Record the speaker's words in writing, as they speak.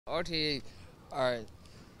RTE are,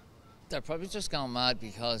 they're probably just going mad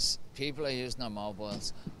because people are using their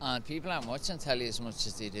mobiles and people aren't watching telly as much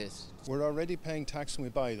as they did. We're already paying tax when we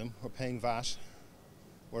buy them, we're paying VAT,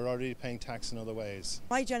 we're already paying tax in other ways.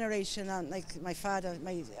 My generation and like my father,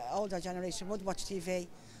 my older generation would watch TV,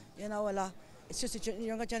 you know, a lot. It's just a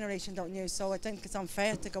younger generation don't use, so I think it's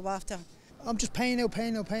unfair to go after. I'm just paying out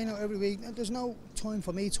every week. There's no time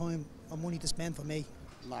for me, time or money to spend for me.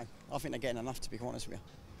 No, I think they're getting enough, to be honest with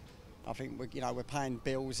you. I think we're paying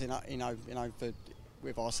bills,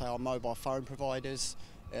 with our mobile phone providers.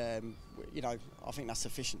 I think that's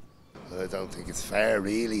sufficient. I don't think it's fair,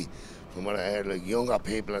 really. From what I heard, like younger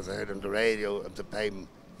people, as I heard on the radio, to pay them,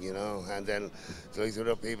 and then those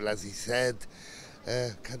other people, as he said,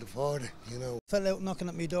 can't afford it, Fell out knocking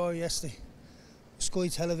at my door yesterday. Sky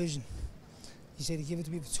Television. He said he'd give it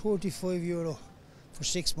to me for €35 for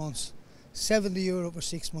 6 months, €70 for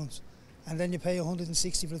 6 months, and then you pay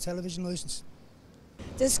 $160 for the television licence.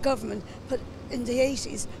 This government in the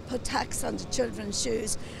 80s put tax on the children's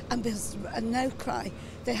shoes, and because an outcry,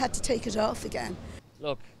 they had to take it off again.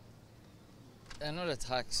 Look, another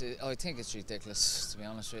tax, I think it's ridiculous, to be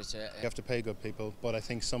honest with you. You have to pay good people, but I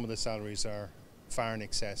think some of the salaries are far in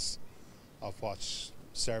excess of what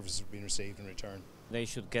services have been received in return. They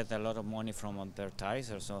should get a lot of money from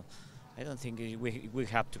advertisers, so I don't think we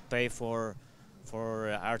have to pay for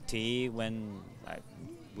RTE when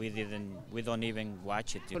we don't even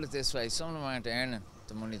watch it. Put it this way, some of them aren't earning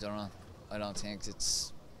the money they're on. I don't think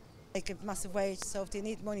it's like a massive wage, so if they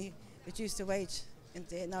need money, reduce the wage in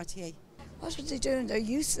RTE. What are they doing? They're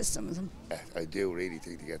useless, some of them. I do really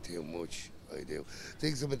think they get too much. I do. I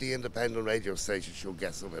think some of the independent radio stations should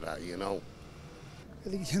get some of that, You know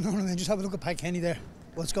what I mean? Just have a look at Pat Kenny there.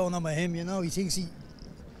 What's going on with him, He thinks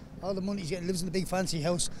all the money he's getting, lives in a big fancy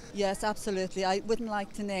house. Yes, absolutely. I wouldn't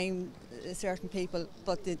like to name certain people,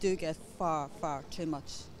 but they do get far, far too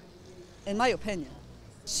much, in my opinion.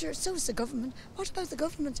 Sure, so is the government. What about the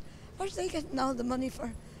government? What are they getting all the money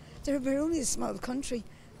for? We're only a small country,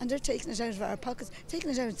 and they're taking it out of our pockets, taking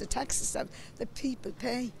it out of the taxes that the people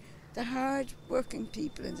pay, the hard-working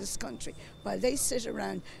people in this country, while they sit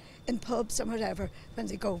around in pubs or whatever when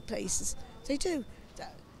they go places. They do.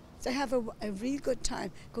 They have a real good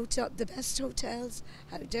time, go to the best hotels.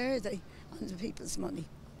 How dare they on the people's money?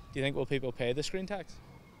 Do you think will people pay the screen tax?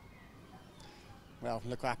 Well,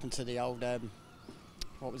 look what happened to the old,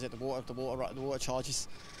 what was it, the water charges.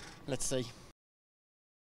 Let's see.